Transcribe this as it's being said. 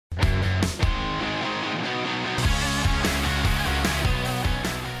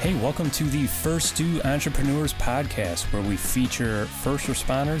Hey, welcome to the First Do Entrepreneurs podcast, where we feature first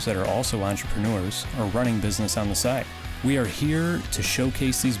responders that are also entrepreneurs or running business on the side. We are here to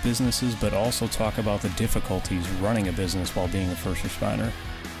showcase these businesses, but also talk about the difficulties running a business while being a first responder.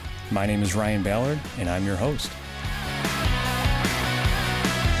 My name is Ryan Ballard, and I'm your host.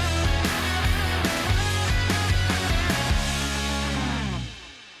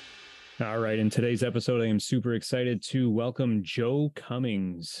 All right, in today's episode, I am super excited to welcome Joe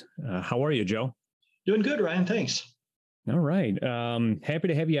Cummings. How are you, Joe? Doing good, Ryan. Thanks. All right. Happy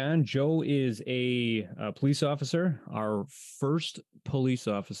to have you on. Joe is a police officer, our first police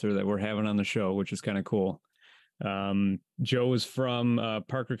officer that we're having on the show, which is kind of cool. Joe is from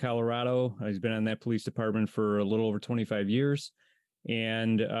Parker, Colorado. He's been on that police department for a little over 25 years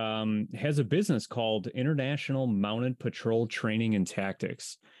and has a business called International Mounted Patrol Training and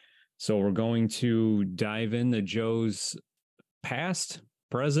Tactics. So we're going to dive into Joe's past,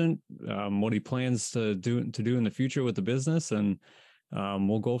 present, what he plans to do in the future with the business, and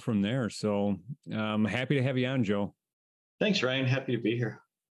we'll go from there. So I'm happy to have you on, Joe. Thanks, Ryan. Happy to be here.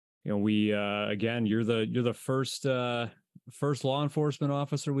 You know, we again, you're the first law enforcement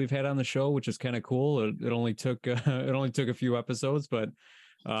officer we've had on the show, which is kind of cool. It only took a few episodes, but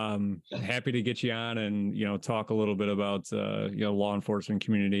happy to get you on and talk a little bit about law enforcement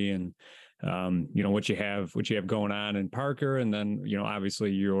community and what you have going on in Parker, and then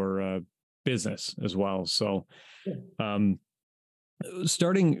obviously your business as well. So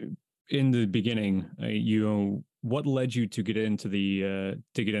starting in the beginning, what led you to get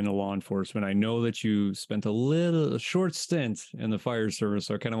into law enforcement? I know that you spent a short stint in the fire service,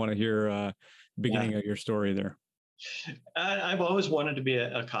 so I kind of want to hear the beginning of your story there. I've always wanted to be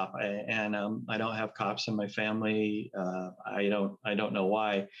a cop, and I don't have cops in my family. I don't know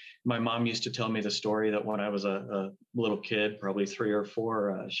why. My mom used to tell me the story that when I was a little kid, probably 3 or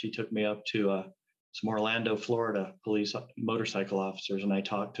 4, she took me up to some Orlando, Florida police motorcycle officers, and I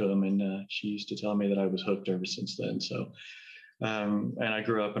talked to them, and she used to tell me that I was hooked ever since then. So, and I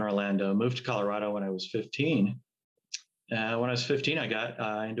grew up in Orlando, moved to Colorado when I was 15. When I was 15, I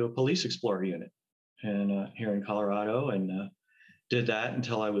got into a police explorer unit. And here in Colorado, and did that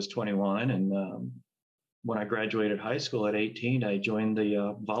until I was 21. And when I graduated high school at 18, I joined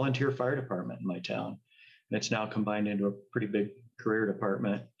the volunteer fire department in my town. And it's now combined into a pretty big career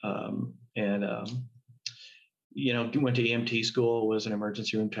department. Went to EMT school, was an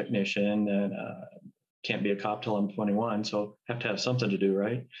emergency room technician, and can't be a cop till I'm 21, so have to have something to do,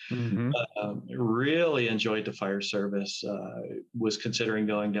 right? Mm-hmm. Really enjoyed the fire service. Was considering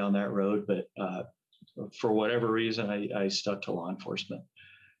going down that road, but for whatever reason, I stuck to law enforcement.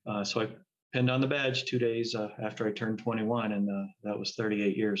 So I pinned on the badge 2 days after I turned 21, and that was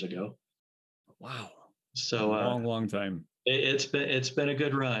 38 years ago. Wow. So long time. It's been a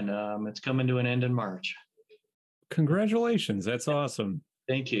good run. It's coming to an end in March. Congratulations. That's awesome.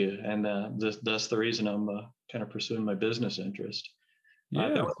 Thank you. And that's the reason I'm kind of pursuing my business interest.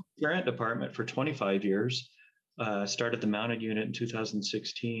 I've been with the grant department for 25 years. Started the mounted unit in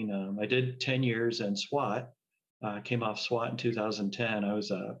 2016. I did 10 years in SWAT. Came off SWAT in 2010. I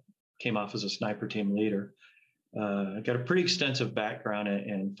came off as a sniper team leader. I got a pretty extensive background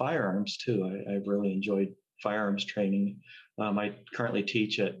in firearms too. I've really enjoyed firearms training. I currently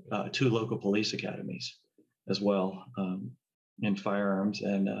teach at 2 local police academies as well in firearms.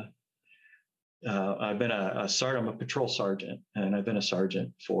 And I've been a sergeant. I'm a patrol sergeant, and I've been a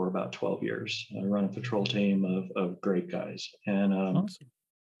sergeant for about 12 years. I run a patrol team of great guys, and awesome.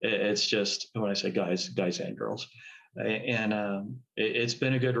 It's just, when I say guys and girls, and it's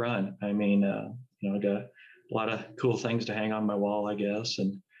been a good run. I mean, I got a lot of cool things to hang on my wall, I guess,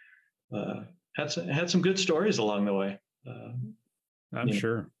 and had some good stories along the way. I'm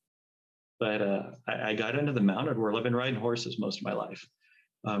sure. But I got into the mounted world. I've been riding horses most of my life.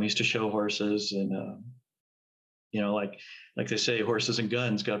 Used to show horses, and like they say, horses and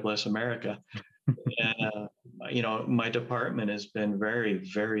guns, God bless America. And my department has been very,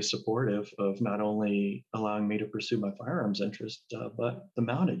 very supportive of not only allowing me to pursue my firearms interest, but the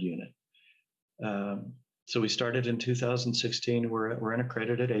mounted unit. So we started in 2016. We're an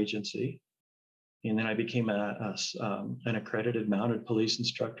accredited agency, and then I became an accredited mounted police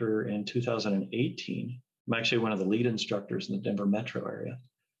instructor in 2018. I'm actually one of the lead instructors in the Denver metro area.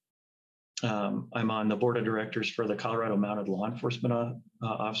 I'm on the board of directors for the Colorado Mounted Law Enforcement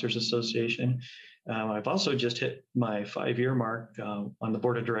Officers Association. I've also just hit my 5-year mark on the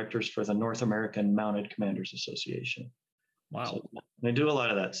board of directors for the North American Mounted Commanders Association. Wow! So I do a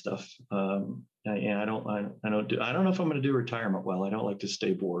lot of that stuff. I don't know if I'm going to do retirement well. I don't like to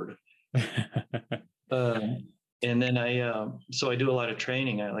stay bored. And then so I do a lot of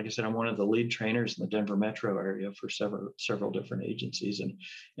training. Like I said, I'm one of the lead trainers in the Denver metro area for several different agencies. And,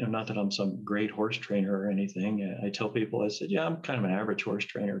 not that I'm some great horse trainer or anything. I tell people, I said, yeah, I'm kind of an average horse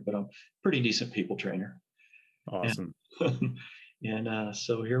trainer, but I'm a pretty decent people trainer. Awesome. And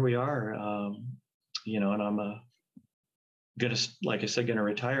so here we are, and I'm like I said, gonna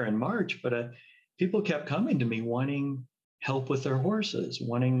retire in March, but people kept coming to me wanting help with their horses,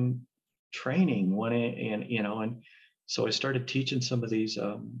 wanting training, wanting, and so I started teaching some of these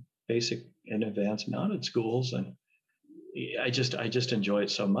basic and advanced mounted schools, and I just enjoy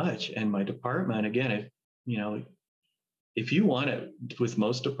it so much. And my department, again, if you want it with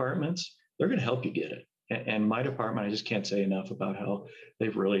most departments, they're going to help you get it. And my department, I just can't say enough about how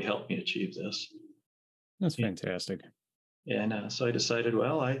they've really helped me achieve this. That's fantastic. And so I decided,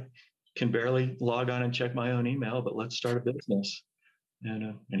 well, I can barely log on and check my own email, but let's start a business.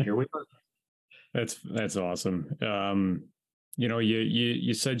 And here we are. That's awesome.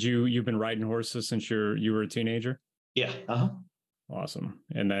 You said you've been riding horses since you were a teenager? Yeah. Uh-huh. Awesome.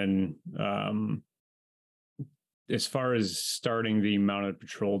 And then as far as starting the mounted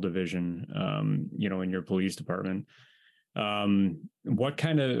patrol division, in your police department,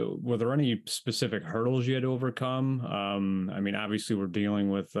 were there any specific hurdles you had to overcome? Obviously we're dealing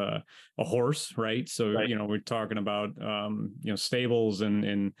with a horse, right? So, Right. we're talking about, stables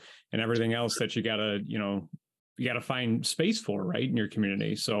and everything else that you gotta find space for, right, in your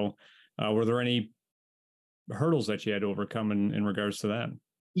community. So, were there any hurdles that you had to overcome in regards to that?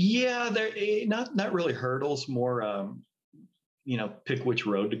 Yeah, they're not really hurdles, more pick which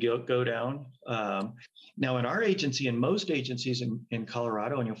road to go down. Now, in our agency and most agencies in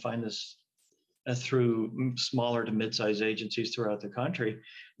Colorado, and you'll find this through smaller to mid-sized agencies throughout the country,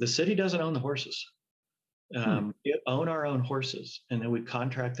 the city doesn't own the horses. We own our own horses, and then we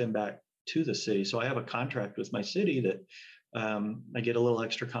contract them back to the city. So I have a contract with my city that I get a little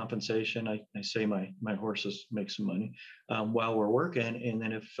extra compensation. I say my horses make some money while we're working, and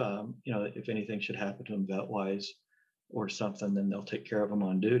then if anything should happen to them vet-wise or something, then they'll take care of them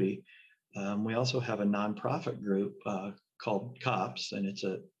on duty. We also have a nonprofit group called COPS, and it's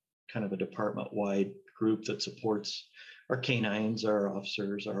a kind of a department-wide group that supports our canines, our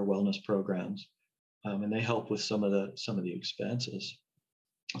officers, our wellness programs, and they help with some of the expenses.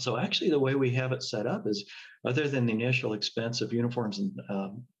 So actually, the way we have it set up is, other than the initial expense of uniforms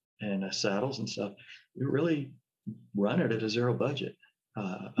and saddles and stuff, we really run it at a zero budget.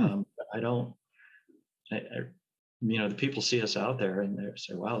 I don't. The people see us out there and they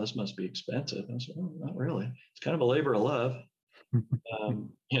say, "Wow, this must be expensive." And I say, "Oh, not really. It's kind of a labor of love.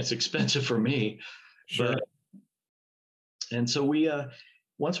 It's expensive for me, Sure. and so we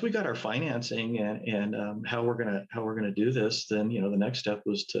once we got our financing and how we're gonna do this, then the next step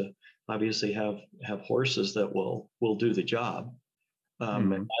was to obviously have horses that will do the job.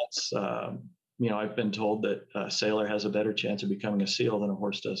 And that's I've been told that a sailor has a better chance of becoming a SEAL than a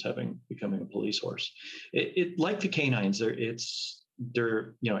horse does becoming a police horse. It like the canines, they're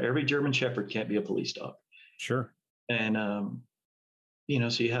every German Shepherd can't be a police dog. Sure. And so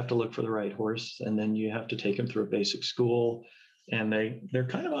you have to look for the right horse, and then you have to take them through a basic school, and they're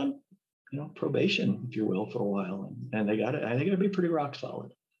kind of on probation, if you will, for a while, and they got it. I think it'll be pretty rock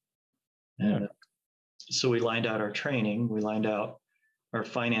solid. And so we lined out our training, we lined out our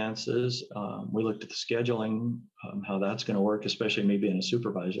finances, we looked at the scheduling, how that's going to work, especially me being a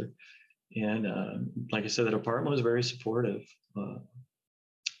supervisor. And like I said, the department was very supportive.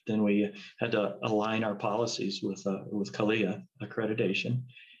 Then we had to align our policies with CALIA accreditation,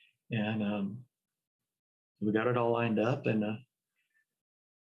 and we got it all lined up. And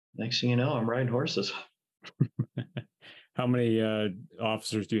next thing you know, I'm riding horses. How many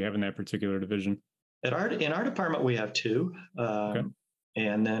officers do you have in that particular division? In our department, we have two, Okay.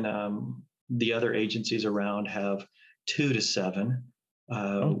 and then the other agencies around have 2 to 7.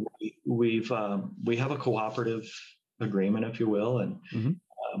 We have a cooperative agreement, if you will, and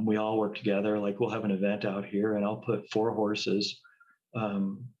we all work together. Like, we'll have an event out here, and I'll put 4 horses,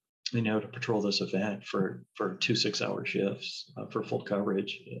 to patrol this event for 2 6-hour shifts for full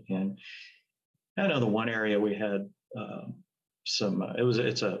coverage. And I know the one area we had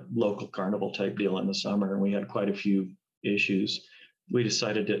it's a local carnival type deal in the summer, and we had quite a few issues. We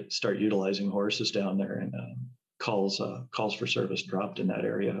decided to start utilizing horses down there, and calls for service dropped in that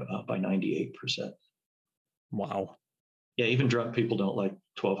area by 98%. Wow. Yeah, even drunk people don't like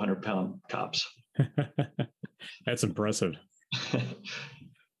 1,200-pound cops. That's impressive.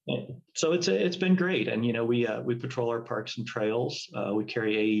 So it's been great, and we patrol our parks and trails. We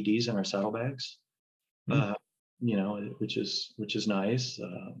carry AEDs in our saddlebags, which is nice,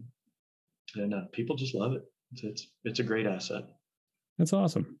 and people just love it. It's a great asset. That's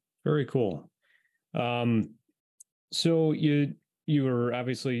awesome. Very cool. Um, so you were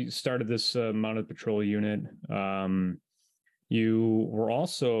obviously started this mounted patrol unit. You were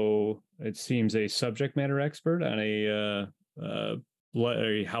also, it seems, a subject matter expert on a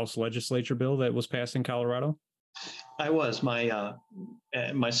House legislature bill that was passed in Colorado. I was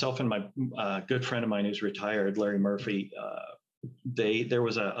myself and my good friend of mine who's retired, Larry Murphy. There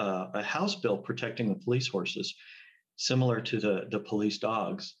was a House bill protecting the police horses, similar to the police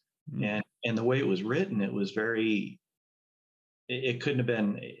dogs, and the way it was written, it was very. It couldn't have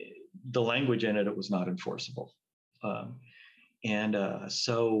been the language in it. It was not enforceable,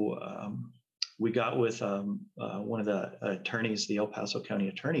 so we got with one of the attorneys, the El Paso County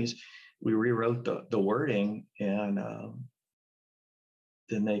attorneys. We rewrote the wording, and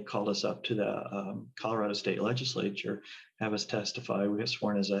then they called us up to the Colorado State Legislature, have us testify. We got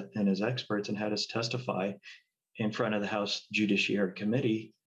sworn in as experts and had us testify in front of the House Judiciary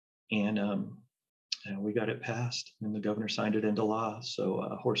Committee, and we got it passed, and the governor signed it into law.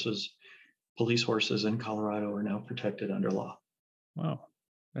 So police horses in Colorado are now protected under law. Wow,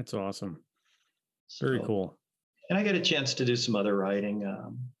 that's awesome. Very cool. And I get a chance to do some other writing,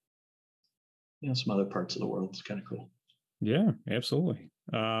 some other parts of the world. It's kind of cool. Yeah, absolutely.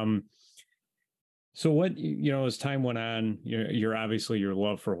 So what, as time went on, you're obviously your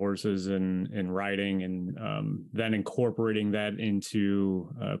love for horses and riding, and then incorporating that into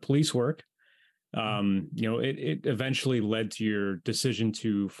police work. It eventually led to your decision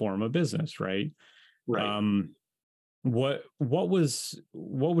to form a business, right? Right. What was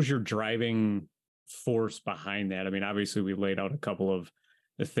your driving force behind that? I mean, obviously we laid out a couple of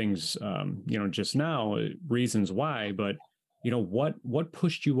the things, just now, reasons why, but what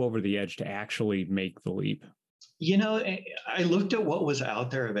pushed you over the edge to actually make the leap? I looked at what was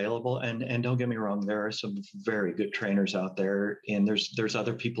out there available, and don't get me wrong, there are some very good trainers out there, and there's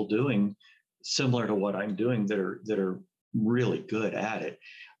other people doing similar to what I'm doing that are really good at it.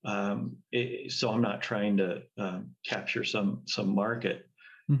 So I'm not trying to capture some market,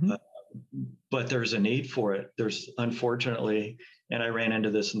 but there's a need for it. There's, unfortunately, and I ran into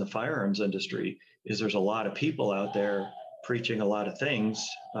this in the firearms industry, is there's a lot of people out there preaching a lot of things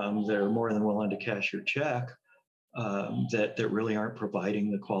that are more than willing to cash your check, that really aren't providing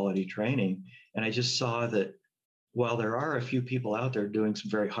the quality training. And I just saw that while there are a few people out there doing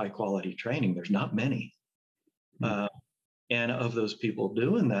some very high quality training, there's not many. And of those people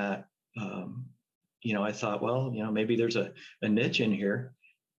doing that, I thought, well, maybe there's a niche in here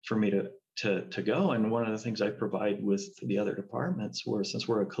for me to go. And one of the things I provide with the other departments, since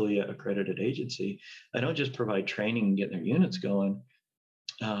we're a CLIA accredited agency, I don't just provide training and get their units going.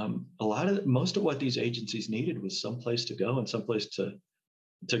 Most of what these agencies needed was someplace to go and someplace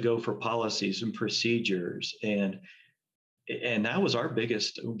to go for policies and procedures. And that was our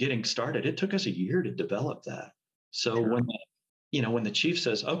biggest getting started. It took us a year to develop that. So sure. When the chief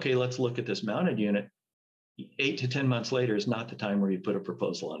says, okay, let's look at this mounted unit, 8 to 10 months later is not the time where you put a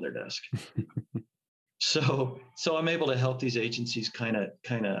proposal on their desk. So I'm able to help these agencies kind of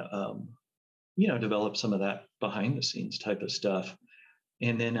develop some of that behind the scenes type of stuff.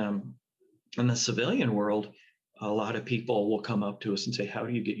 And then in the civilian world, a lot of people will come up to us and say, how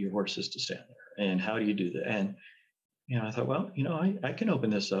do you get your horses to stand there? And how do you do that? And, I thought, well, I can open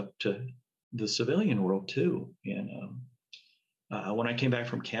this up to the civilian world too. And when I came back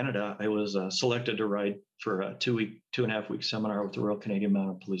from Canada, I was selected to ride for a 2.5 week seminar with the Royal Canadian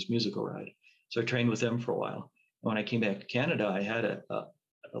Mounted Police Musical Ride. So I trained with them for a while. And when I came back to Canada, I had a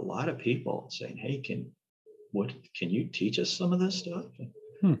lot of people saying, hey, can you teach us some of this stuff? I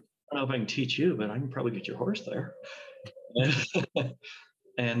don't know if I can teach you, but I can probably get your horse there.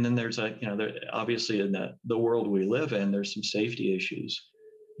 And then there's obviously in the world we live in, there's some safety issues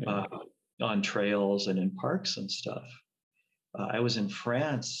on trails and in parks and stuff. I was in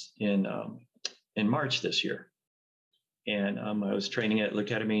France in March this year, and I was training at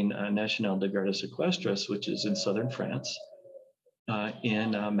l'Académie Nationale de Gardes Equestres, which is in southern France,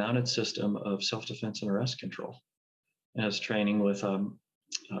 in a mounted system of self-defense and arrest control. And I was training with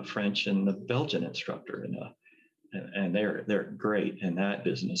French and the Belgian instructor, and they're great. And that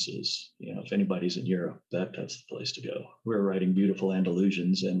business is, if anybody's in Europe, that's the place to go. We're riding beautiful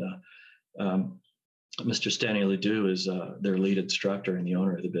Andalusians, and Mr. Stanley Ledoux is their lead instructor and the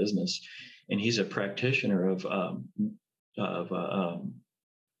owner of the business, and he's a practitioner of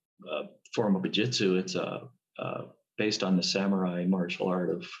form of jiu-jitsu. It's based on the samurai martial art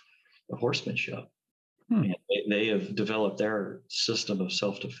of horsemanship. And they have developed their system of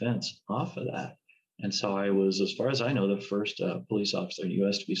self-defense off of that. And so I was, as far as I know, the first police officer in the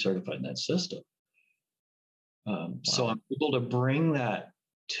U.S. to be certified in that system. So I'm able to bring that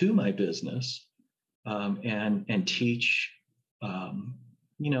to my business, and teach, um,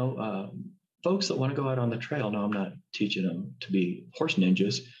 you know, folks that want to go out on the trail. Now, I'm not teaching them to be horse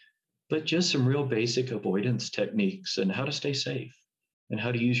ninjas, but just some real basic avoidance techniques and how to stay safe and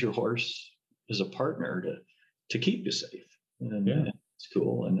how to use your horse as a partner to keep you safe. And it's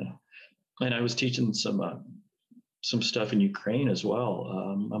cool. And I was teaching some stuff in Ukraine as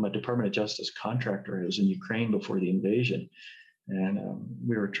well. I'm a Department of Justice contractor. I was in Ukraine before the invasion, and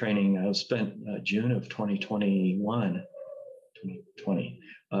we were training. I spent June of 2020,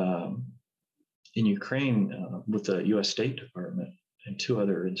 in Ukraine with the U.S. State Department and two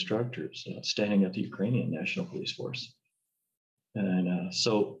other instructors standing up the Ukrainian National Police Force. And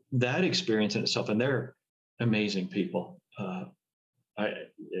so that experience in itself, and they're amazing people.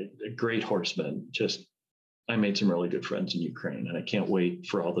 Great horsemen. Just, I made some really good friends in Ukraine, and I can't wait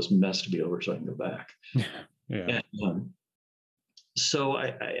for all this mess to be over so I can go back. Yeah. And, so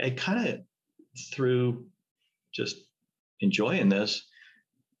I kind of, through just enjoying this,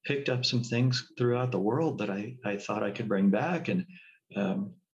 picked up some things throughout the world that I thought I could bring back. And,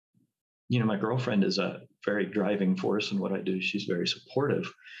 my girlfriend is a very driving force in what I do. She's very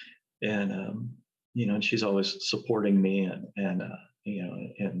supportive, and, and she's always supporting me, and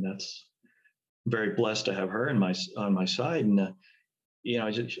that's very blessed to have her on my side. And,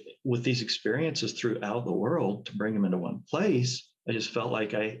 just, with these experiences throughout the world, to bring them into one place, I just felt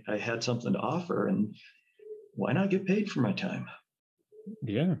like I had something to offer, and why not get paid for my time?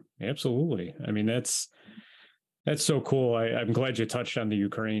 Yeah, absolutely. I mean, that's so cool. I'm glad you touched on the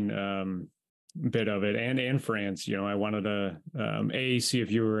Ukraine bit of it, and France. I wanted to see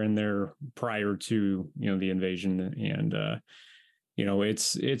if you were in there prior to the invasion, and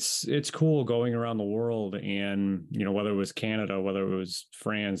it's cool going around the world, and whether it was Canada, whether it was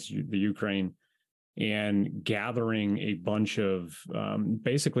France, the Ukraine, and gathering a bunch of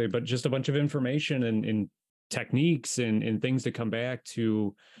basically, but just a bunch of information and techniques and things to come back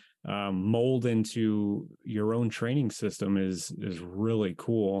to mold into your own training system is really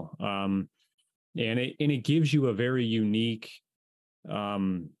cool. And it gives you a very unique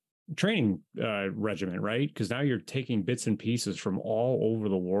training regimen, right? Because now you're taking bits and pieces from all over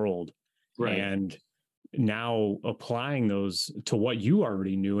the world, Right. And now applying those to what you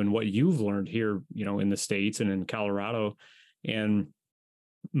already knew and what you've learned here, in the States and in Colorado, and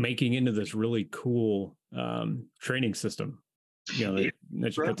making into this really cool training system, that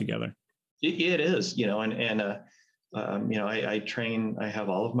you put together. It is, I train. I have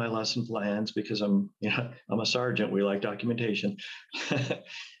all of my lesson plans because I'm a sergeant. We like documentation, and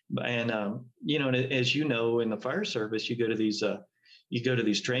and as you know, in the fire service, you go to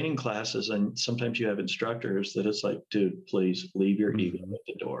these training classes, and sometimes you have instructors that it's like, dude, please leave your ego at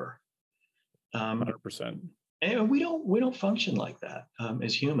the door. 100%. And we don't function like that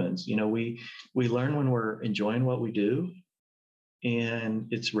as humans. We learn when we're enjoying what we do, and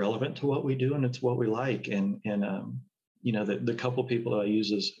it's relevant to what we do, and it's what we like. And the couple people that I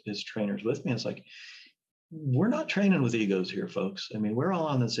use as trainers with me, it's like, we're not training with egos here, folks. I mean, we're all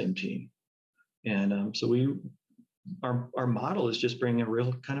on the same team. And so our model is just bringing a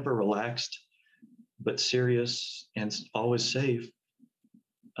real kind of a relaxed but serious and always safe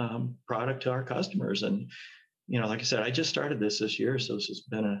product to our customers. And like I said, I just started this year, so this has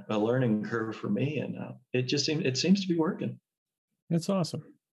been a learning curve for me, and it seems to be working. That's awesome.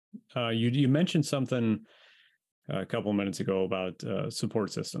 You mentioned something a couple of minutes ago about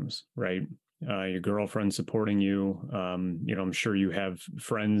support systems, right? Your girlfriend supporting you. I'm sure you have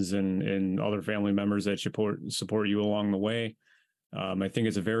friends and other family members that support you along the way. I think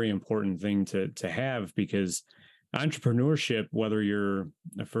it's a very important thing to have, because entrepreneurship, whether you're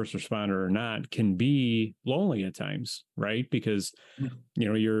a first responder or not, can be lonely at times, right? Because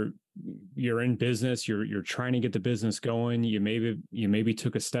you're in business, you're trying to get the business going. You maybe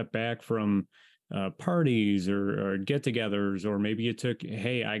took a step back from parties or get-togethers, or maybe you took,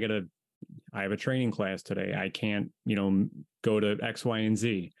 hey, I have a training class today. I can't, go to X, Y, and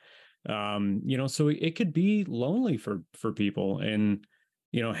Z. So it could be lonely for people, and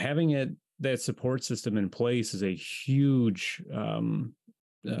having that support system in place is a huge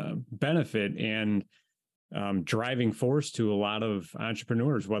benefit and driving force to a lot of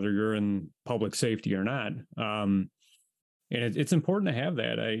entrepreneurs, whether you're in public safety or not. And it's important to have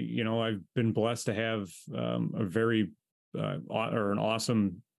that. I've been blessed to have a very or an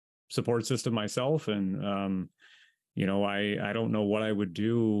awesome support system myself, and I don't know what I would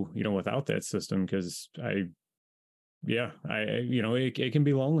do without that system, because it can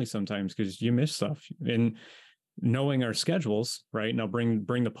be lonely sometimes because you miss stuff. And knowing our schedules, right? Now bring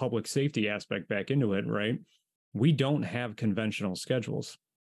the public safety aspect back into it, right? we don't have conventional schedules.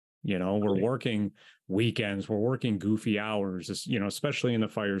 We're working weekends, we're working goofy hours, especially in the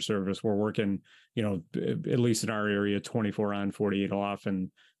fire service. We're working, at least in our area, 24 on, 48 off,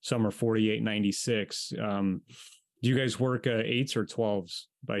 and some are 48, 96. Do you guys work 8s or 12s?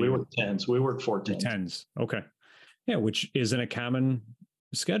 We work 10s. We work 4 10s. Okay. Yeah, which isn't a common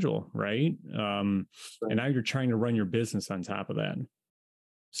schedule, right? And now you're trying to run your business on top of that.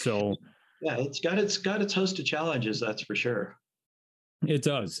 So yeah, it's got its host of challenges, that's for sure. It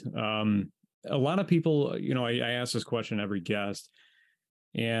does. A lot of people, I ask this question every guest,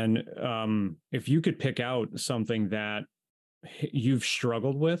 and if you could pick out something that you've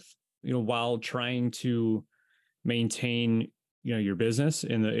struggled with, while trying to maintain, your business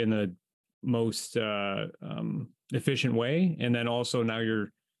in the most efficient way, and then also now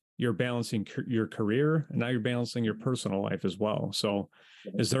you're balancing your career, and now you're balancing your personal life as well. So,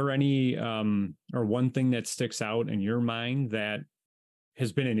 is there any or one thing that sticks out in your mind that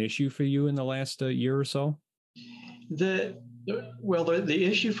has been an issue for you in the last year or so? The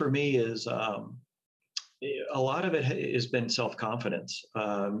issue for me is a lot of it has been self-confidence.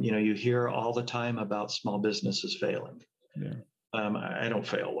 You hear all the time about small businesses failing. Yeah. I don't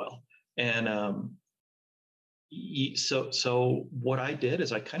fail well. And so what I did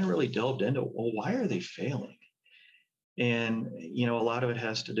is I kind of really delved into, well, why are they failing? And, a lot of it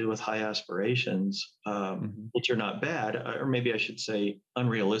has to do with high aspirations, which are not bad, or maybe I should say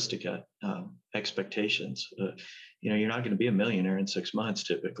unrealistic expectations. You're not going to be a millionaire in 6 months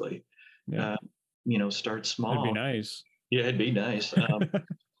typically. Yeah. Start small. It'd be nice. Yeah, it'd be nice.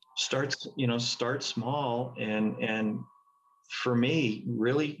 Start small. And for me,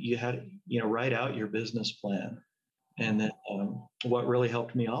 really, you had, write out your business plan. And then what really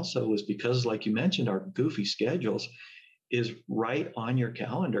helped me also was because, like you mentioned, our goofy schedules, is right on your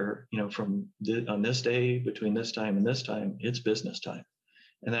calendar, from on this day, between this time and this time, it's business time.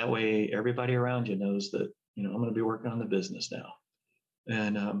 And that way everybody around you knows that, I'm going to be working on the business now.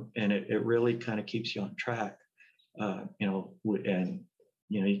 And it really kind of keeps you on track. And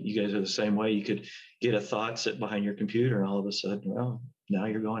you guys are the same way. You could get a thought, sit behind your computer, and all of a sudden, well, now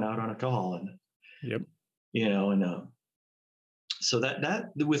you're going out on a call. And, yep. So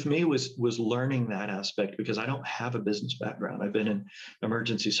that with me was learning that aspect, because I don't have a business background. I've been in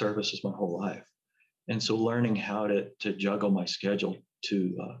emergency services my whole life. And so learning how to juggle my schedule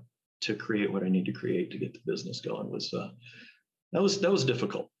to create what I need to create to get the business going was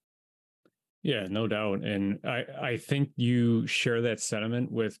difficult. Yeah, no doubt. And I think you share that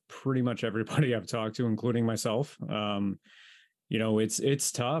sentiment with pretty much everybody I've talked to, including myself.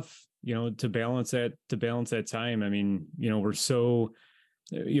 It's tough, to balance that time. I mean, we're so,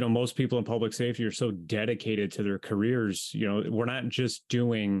 most people in public safety are so dedicated to their careers. We're not just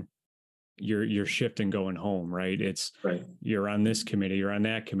doing your shift and going home, right? It's right. You're on this committee, you're on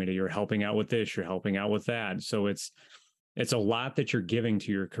that committee, you're helping out with this, you're helping out with that. So it's a lot that you're giving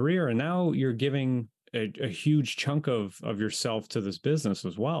to your career. And now you're giving a huge chunk of yourself to this business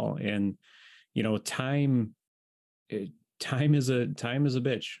as well. And, time is a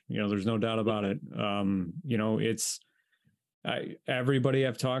bitch, there's no doubt about it. Everybody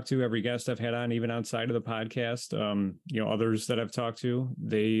I've talked to, every guest I've had on, even outside of the podcast, others that I've talked to,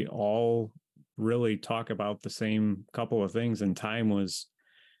 they all really talk about the same couple of things, and time was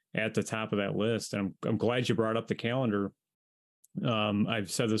at the top of that list. And I'm glad you brought up the calendar. I've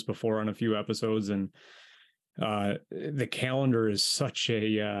said this before on a few episodes, and the calendar is such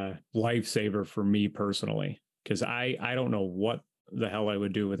a lifesaver for me personally, because I don't know what the hell I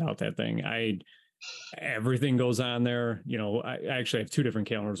would do without that thing. Everything goes on there. I actually have 2 different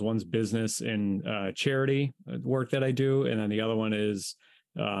calendars. One's business and charity work that I do, and then the other one is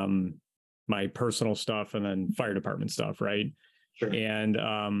my personal stuff, and then fire department stuff, right? Sure.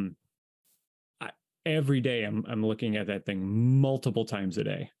 And every day I'm looking at that thing multiple times a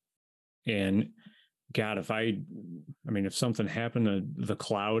day. And God, if something happened to the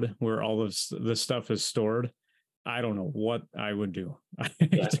cloud where all of this stuff is stored, I don't know what I would do.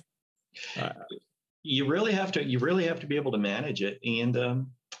 Yeah. You really have to be able to manage it. And, and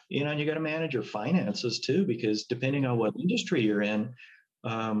you got to manage your finances too, because depending on what industry you're in,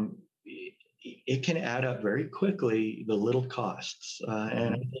 it can add up very quickly, the little costs.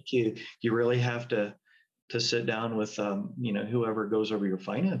 And I think you really have to sit down with, whoever goes over your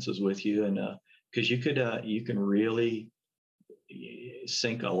finances with you. And, because you can really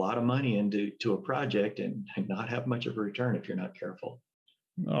sink a lot of money into a project and not have much of a return if you're not careful.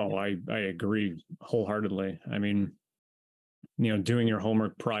 Oh, I agree wholeheartedly. I mean, doing your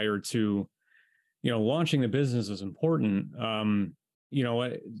homework prior to, launching the business is important.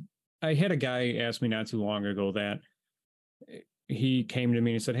 I had a guy ask me not too long ago that he came to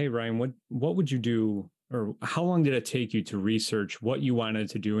me and said, "Hey, Ryan, what would you do, or how long did it take you to research what you wanted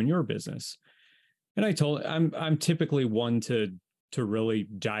to do in your business?" And I told I'm typically one to really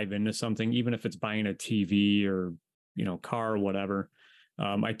dive into something, even if it's buying a TV or car or whatever.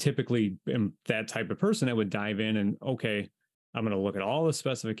 I typically am that type of person that would dive in and okay, I'm going to look at all the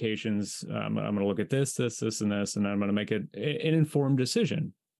specifications. I'm going to look at this, and this, and I'm going to make an informed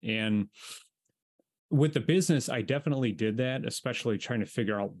decision. And with the business, I definitely did that, especially trying to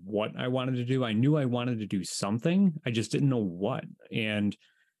figure out what I wanted to do. I knew I wanted to do something. I just didn't know what. And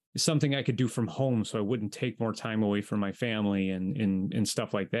something I could do from home so I wouldn't take more time away from my family and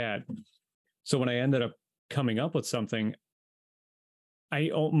stuff like that. So when I ended up coming up with something,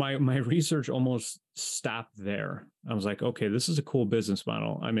 my research almost stopped there. I was like, okay, this is a cool business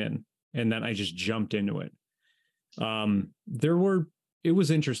model. I'm in. And then I just jumped into it. It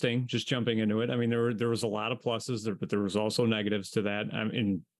was interesting just jumping into it. I mean, there was a lot of pluses there, but there was also negatives to that.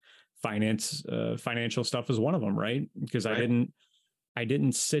 In financial stuff is one of them, right? Because right. I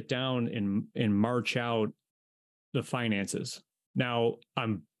didn't sit down and march out the finances. Now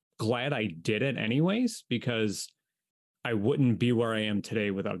I'm glad I did it anyways, because I wouldn't be where I am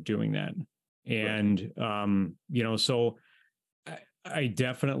today without doing that. And, right. So I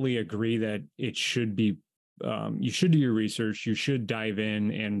definitely agree that it should be, you should do your research. You should dive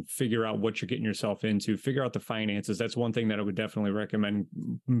in and figure out what you're getting yourself into, figure out the finances. That's one thing that I would definitely recommend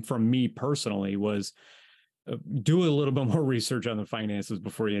from me personally was do a little bit more research on the finances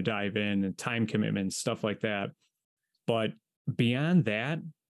before you dive in, and time commitments, stuff like that. But beyond that,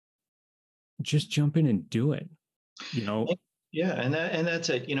 just jump in and do it. Yeah, and that's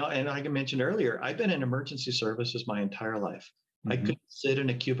it. And like I mentioned earlier, I've been in emergency services my entire life. Mm-hmm. I couldn't sit in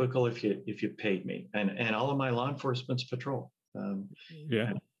a cubicle if you paid me, and all of my law enforcement's patrol.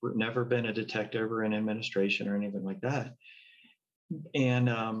 I've never been a detective or in administration or anything like that.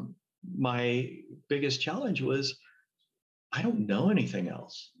 And my biggest challenge was I don't know anything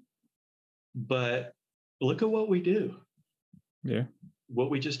else. But look at what we do. Yeah. What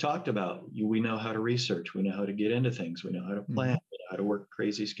we just talked about, we know how to research, we know how to get into things, we know how to plan, we know how to work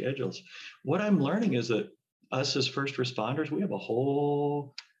crazy schedules. What I'm learning is that us as first responders, we have a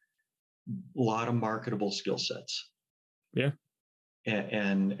whole lot of marketable skill sets. Yeah.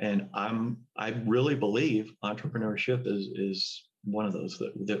 And I really believe entrepreneurship is one of those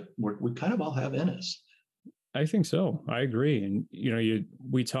that we kind of all have in us. I think so. I agree. And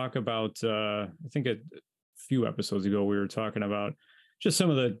we talk about I think a few episodes ago we were talking about just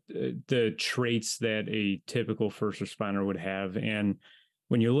some of the traits that a typical first responder would have. And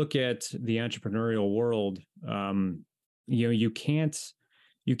when you look at the entrepreneurial world, you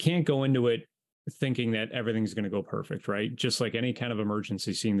can't go into it thinking that everything's going to go perfect, right? Just like any kind of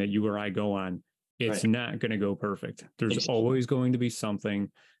emergency scene that you or I go on, it's right. Not going to go perfect. There's always going to be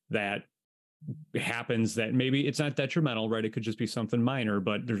something that happens that maybe it's not detrimental, right? It could just be something minor,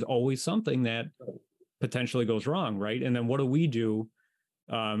 but there's always something that potentially goes wrong, right? And then what do we do?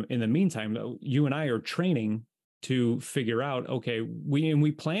 In the meantime, you and I are training to figure out, okay,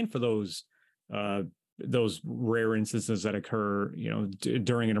 we plan for those rare instances that occur,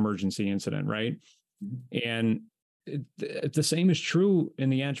 during an emergency incident, right? And the same is true in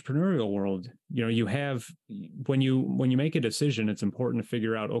the entrepreneurial world. You have when you make a decision, it's important to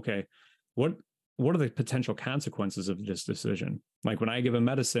figure out, okay, what are the potential consequences of this decision? Like when I give a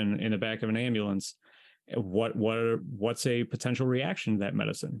medicine in the back of an ambulance, what's a potential reaction to that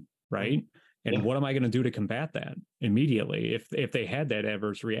medicine, right? And what am I going to do to combat that immediately if they had that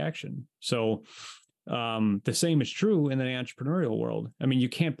adverse reaction? So the same is true in the entrepreneurial world. I mean, you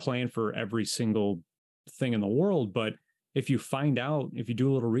can't plan for every single thing in the world, but if you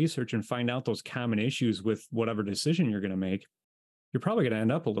do a little research and find out those common issues with whatever decision you're going to make, you're probably going to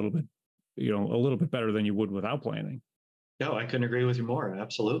end up a little bit better than you would without planning. No, I couldn't agree with you more.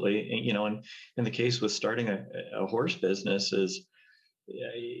 Absolutely. And in the case with starting a horse business is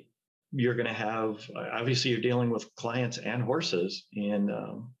you're going to have, obviously you're dealing with clients and horses. And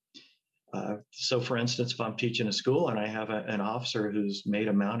so for instance, if I'm teaching a school and I have an officer who's made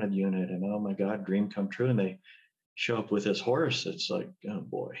a mounted unit and oh my God, dream come true. And they show up with this horse. It's like, oh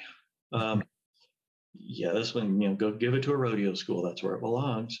boy. This one, go give it to a rodeo school. That's where it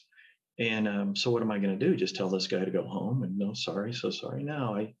belongs. And so what am I going to do? Just tell this guy to go home and no, sorry, so sorry.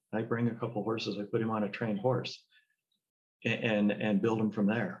 No, I bring a couple horses. I put him on a trained horse and build him from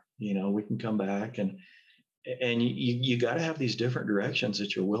there. We can come back and you got to have these different directions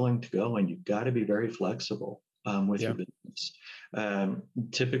that you're willing to go, and you've got to be very flexible. with your business.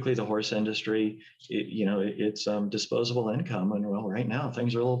 Typically, the horse industry, it's disposable income, and well, right now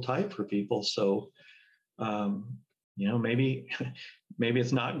things are a little tight for people. So, maybe maybe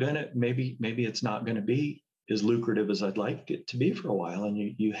it's not gonna be as lucrative as I'd like it to be for a while, and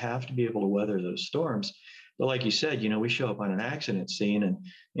you have to be able to weather those storms. But like you said, we show up on an accident scene, and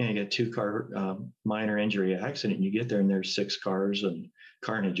you get 2-car minor injury accident. And you get there, and there's 6 cars and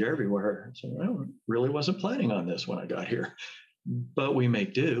carnage everywhere. So I really wasn't planning on this when I got here, but we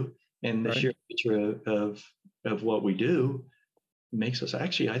make do. And the sheer nature of what we do makes us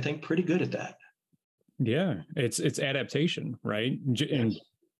actually, I think, pretty good at that. Yeah, it's adaptation, right? And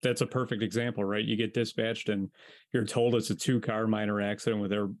that's a perfect example, right? You get dispatched and you're told it's a 2-car minor accident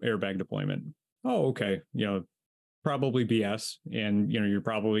with airbag deployment. Oh, okay. Probably BS. And, you're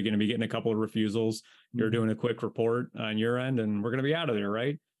probably going to be getting a couple of refusals. You're doing a quick report on your end and we're going to be out of there,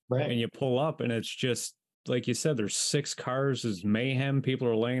 right? Right. And you pull up and it's just, like you said, there's 6 cars, is mayhem. People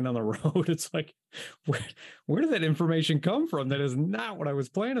are laying on the road. It's like, where did that information come from? That is not what I was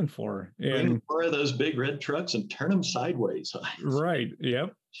planning for. Bring 4 of those big red trucks and turn them sideways. Right.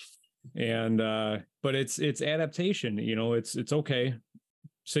 Yep. And but it's adaptation. It's okay.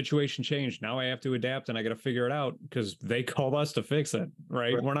 Situation changed. Now I have to adapt and I got to figure it out because they called us to fix it.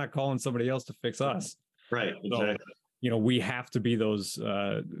 Right. We're not calling somebody else to fix us. Right. Exactly. So, we have to be those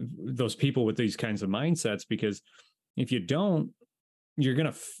people with these kinds of mindsets, because if you don't, you're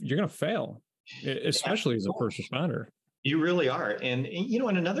gonna fail, especially as a first responder. You really are. And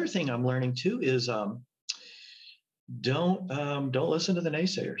another thing I'm learning too is don't listen to the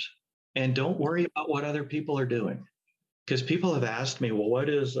naysayers, and don't worry about what other people are doing. Because people have asked me, well, what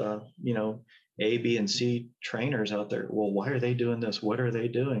is A, B, and C trainers out there? Well, why are they doing this? What are they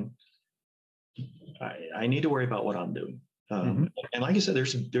doing? I need to worry about what I'm doing. And like I said,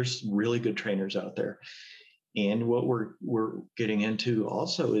 there's really good trainers out there. And what we're getting into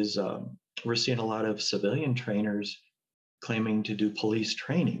also is we're seeing a lot of civilian trainers claiming to do police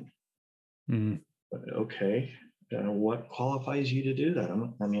training. Okay, what qualifies you to do that?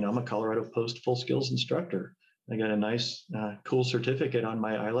 I'm a Colorado Post full skills instructor. I got a nice, cool certificate on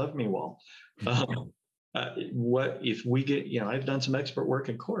my I Love Me wall. What if we get, I've done some expert work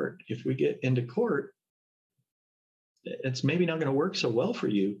in court. If we get into court, it's maybe not going to work so well for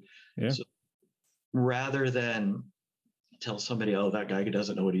you. Yeah. So rather than tell somebody, oh, that guy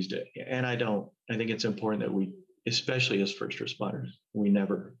doesn't know what he's doing. And I think it's important that we, especially as first responders, we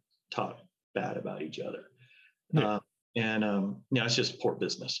never talk bad about each other. Yeah. It's just poor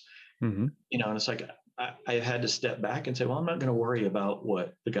business. And it's like, I had to step back and say, well, I'm not going to worry about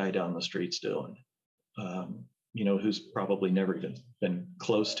what the guy down the street's doing, who's probably never even been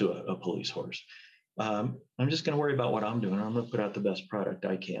close to a police horse. I'm just going to worry about what I'm doing. I'm going to put out the best product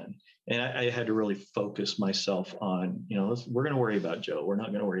I can. And I had to really focus myself on, we're going to worry about Joe. We're not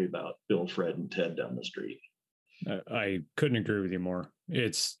going to worry about Bill, Fred, and Ted down the street. I couldn't agree with you more.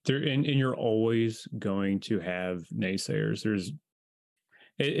 It's there, and you're always going to have naysayers.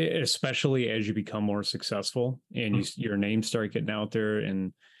 Especially as you become more successful and your names start getting out there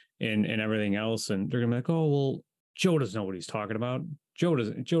and everything else, and they're gonna be like, oh, well, Joe doesn't know what he's talking about. Joe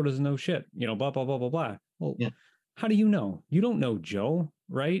doesn't know shit. Blah blah blah blah blah. Well, how do you know? You don't know Joe,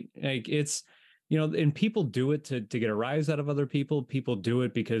 right? Like it's, and people do it to get a rise out of other people. People do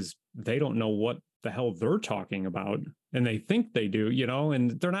it because they don't know what the hell they're talking about, and they think they do,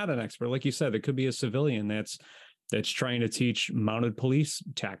 and they're not an expert. Like you said, it could be a civilian that's trying to teach mounted police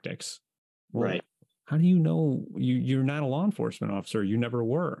tactics. Well, right. How do you know you're not a law enforcement officer? You never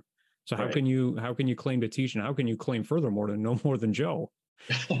were. So how can you claim to teach, and how can you claim furthermore to know more than Joe?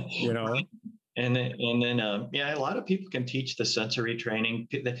 Right. And then a lot of people can teach the sensory training.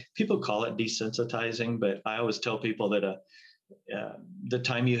 People call it desensitizing, but I always tell people that the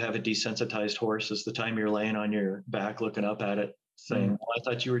time you have a desensitized horse is the time you're laying on your back looking up at it saying, well, I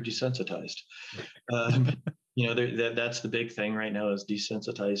thought you were desensitized. That's the big thing right now is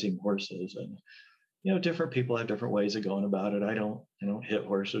desensitizing horses. And different people have different ways of going about it. I don't hit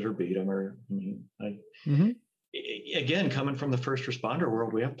horses or beat them again, coming from the first responder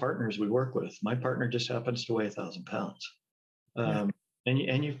world, we have partners we work with. My partner just happens to weigh 1,000 pounds.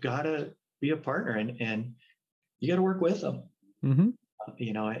 And you've got to be a partner and you got to work with them.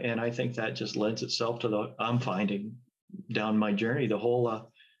 And I think that just lends itself to I'm finding down my journey, the whole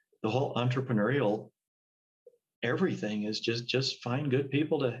entrepreneurial everything is just find good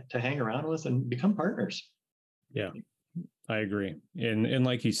people to hang around with and become partners. Yeah, I agree. And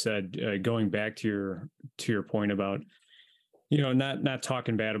like you said, going back to your point about, not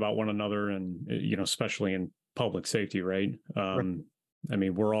talking bad about one another and, especially in public safety, right? I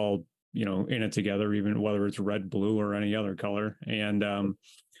mean, we're all in it together, even whether it's red, blue, or any other color. And,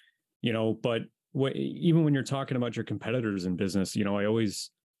 but even when you're talking about your competitors in business, I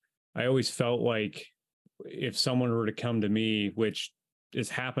always felt like if someone were to come to me, which has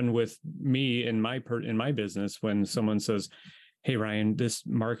happened with me in my business, when someone says, "Hey, Ryan, this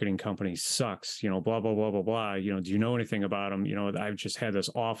marketing company sucks, blah, blah, blah, blah, blah. Do you know anything about them? I've just had this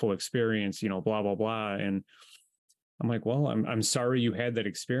awful experience, blah, blah, blah." And I'm like, well, I'm sorry you had that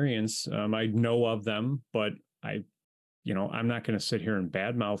experience. I know of them, but I'm not going to sit here and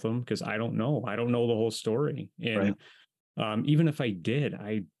badmouth them because I don't know. I don't know the whole story. And even if I did,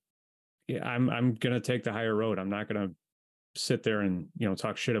 I'm going to take the higher road. I'm not going to sit there and,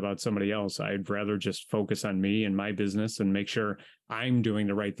 talk shit about somebody else. I'd rather just focus on me and my business and make sure I'm doing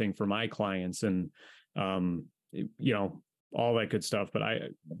the right thing for my clients and, all that good stuff. But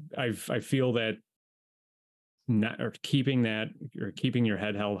I feel that keeping your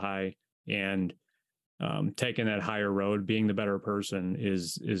head held high and taking that higher road, being the better person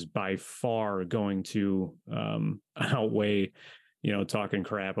is by far going to outweigh, talking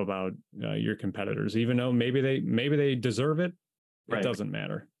crap about your competitors, even though maybe they deserve it. It doesn't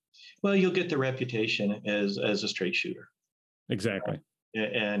matter. Well, you'll get the reputation as a straight shooter. Exactly.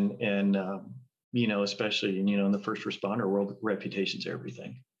 And especially in the first responder world, reputation's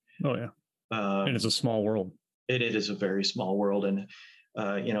everything. Oh yeah. And it's a small world. It is a very small world. And,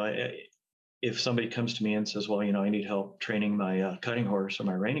 if somebody comes to me and says, well, I need help training my cutting horse or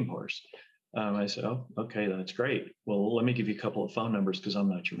my reining horse, I said, oh, okay, that's great. Well, let me give you a couple of phone numbers because I'm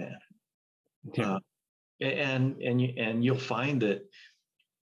not your man. Yeah. And you'll find that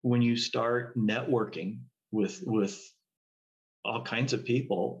when you start networking with all kinds of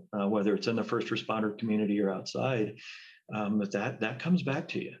people, whether it's in the first responder community or outside, that comes back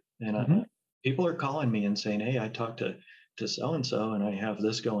to you. And people are calling me and saying, hey, I talked to so-and-so, and I have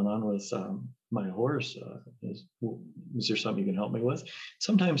this going on with my horse. Is there something you can help me with?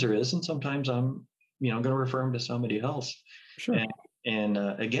 Sometimes there is, and sometimes I'm going to refer them to somebody else. Sure. And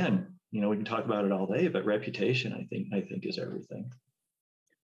again, we can talk about it all day, but reputation, I think is everything.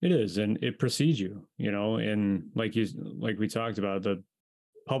 It is, and it precedes you, and like we talked about, the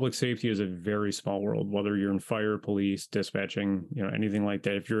public safety is a very small world, whether you're in fire, police, dispatching, anything like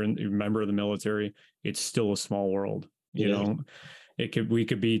that. If you're a member of the military, it's still a small world. We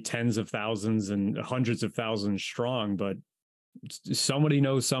could be tens of thousands and hundreds of thousands strong, but somebody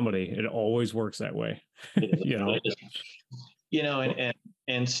knows somebody. It always works that way. And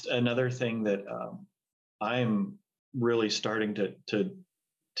another thing that I'm really starting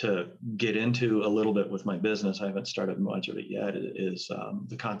to get into a little bit with my business, I haven't started much of it yet, is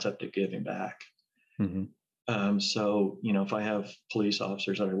the concept of giving back. Mm-hmm. So, if I have police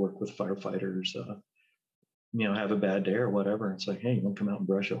officers that I work with, firefighters, have a bad day or whatever, it's like, hey, you want to come out and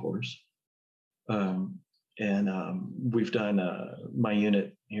brush a horse? We've done, my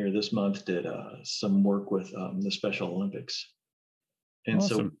unit here this month did some work with the Special Olympics. And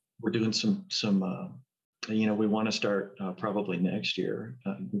awesome. So we're doing some we want to start probably next year.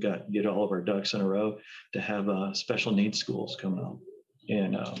 We get all of our ducks in a row to have special needs schools come out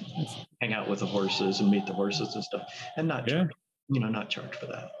and hang out with the horses and meet the horses and stuff, and not charge for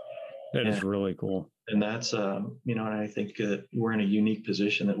that. That is really cool. And that's and I think we're in a unique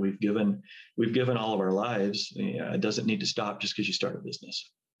position that we've given all of our lives. It doesn't need to stop just because you start a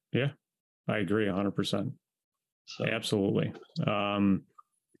business. Yeah, I agree 100%. So. Absolutely.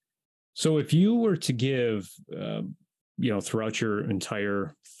 So if you were to give, throughout your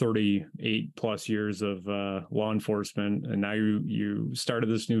entire 38 plus years of law enforcement, and now you started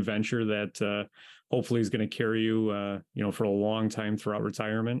this new venture that hopefully is going to carry you, for a long time throughout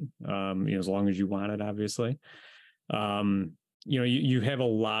retirement, as long as you want it, obviously. You have a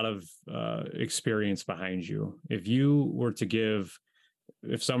lot of experience behind you. If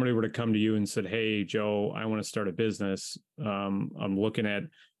somebody were to come to you and said, hey, Joe, I want to start a business. I'm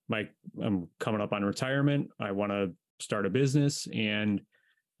coming up on retirement. I want to start a business and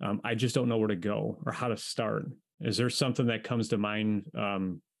I just don't know where to go or how to start. Is there something that comes to mind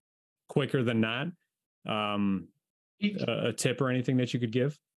quicker than not? A tip or anything that you could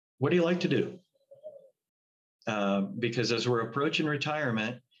give? What do you like to do? Because as we're approaching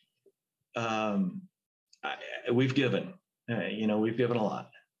retirement, we've given a lot.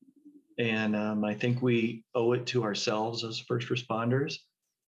 And I think we owe it to ourselves as first responders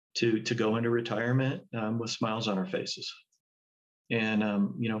to go into retirement with smiles on our faces. And,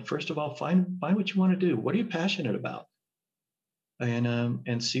 first of all, find what you want to do. What are you passionate about?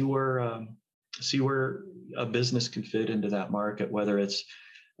 And see where a business can fit into that market, whether it's,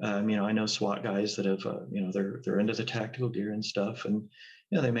 I know SWAT guys that have, they're into the tactical gear and stuff. And,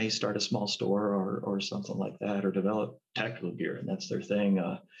 they may start a small store or something like that, or develop tactical gear, and that's their thing.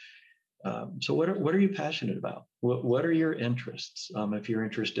 So what are you passionate about? What are your interests? If you're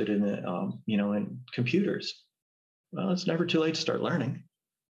interested in in computers, well, it's never too late to start learning.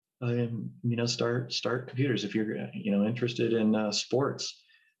 Start computers. If you're interested in sports,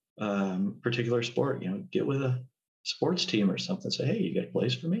 particular sport, get with a sports team or something. Say, hey, you got a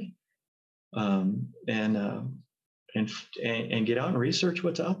place for me? And get out and research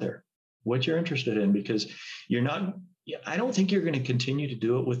what's out there, what you're interested in, because I don't think you're going to continue to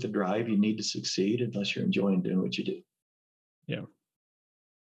do it with the drive you need to succeed unless you're enjoying doing what you do. Yeah.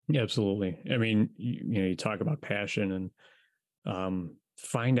 Yeah, absolutely. I mean, you talk about passion, and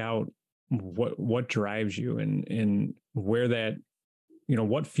find out what drives you, and where that,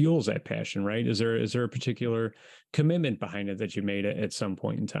 what fuels that passion, right? Is there a particular commitment behind it that you made at some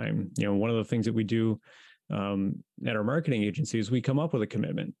point in time? One of the things that we do at our marketing agency is we come up with a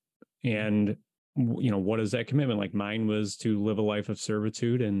commitment, and what is that commitment? Like mine was to live a life of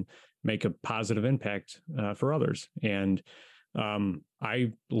servitude and make a positive impact for others. And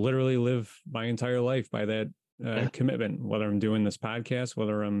I literally live my entire life by that commitment, whether I'm doing this podcast,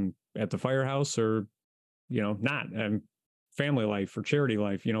 whether I'm at the firehouse or, not. Family life or charity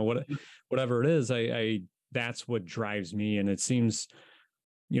life, whatever it is, I that's what drives me. And it seems,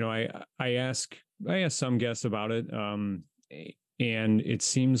 I ask some guests about it. And it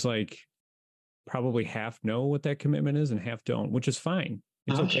seems like probably half know what that commitment is and half don't, which is fine.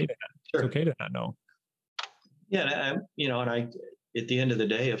 It's okay to It's okay to not know. Yeah. And at the end of the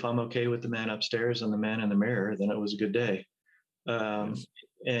day, if I'm okay with the man upstairs and the man in the mirror, then it was a good day. Yes.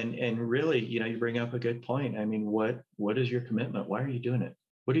 And really, you bring up a good point. I mean, what is your commitment? Why are you doing it?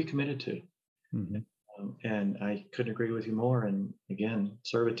 What are you committed to? Mm-hmm. And I couldn't agree with you more. And again,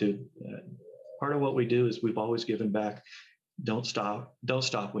 servitude. Part of what we do is we've always given back. Don't stop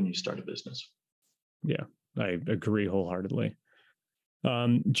when you start a business. Yeah, I agree wholeheartly.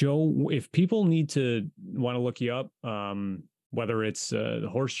 Joe, if people want to look you up, whether it's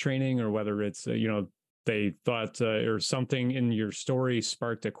horse training or whether it's they thought or something in your story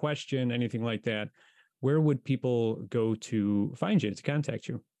sparked a question, anything like that, where would people go to find you, to contact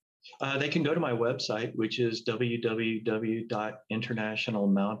you? They can go to my website, which is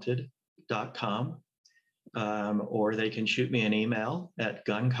www.internationalmounted.com, or they can shoot me an email at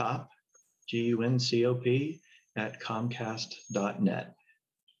guncop, GUNCOP, @comcast.net.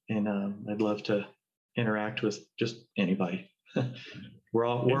 And I'd love to interact with just anybody. We're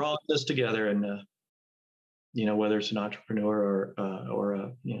all in this together, and whether it's an entrepreneur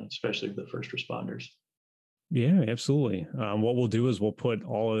or especially the first responders. Yeah, absolutely. What we'll do is we'll put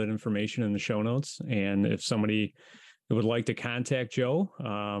all of that information in the show notes, and if somebody would like to contact Joe,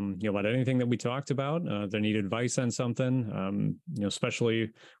 about anything that we talked about, they need advice on something, especially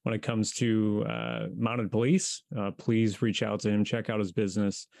when it comes to mounted police, please reach out to him, check out his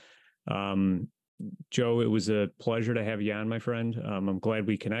business. Joe, it was a pleasure to have you on, my friend. I'm glad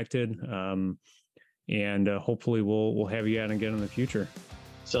we connected, and hopefully we'll have you on again in the future.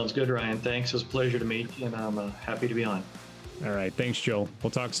 Sounds good, Ryan. Thanks. It was a pleasure to meet you, and I'm happy to be on. All right. Thanks, Joe. We'll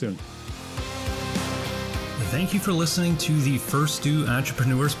talk soon. Thank you for listening to the First Do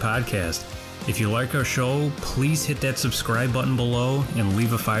Entrepreneurs podcast. If you like our show, please hit that subscribe button below and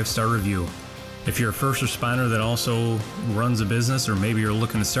leave a 5-star review. If you're a first responder that also runs a business, or maybe you're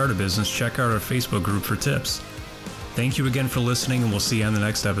looking to start a business, check out our Facebook group for tips. Thank you again for listening, and we'll see you on the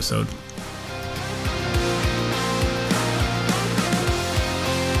next episode.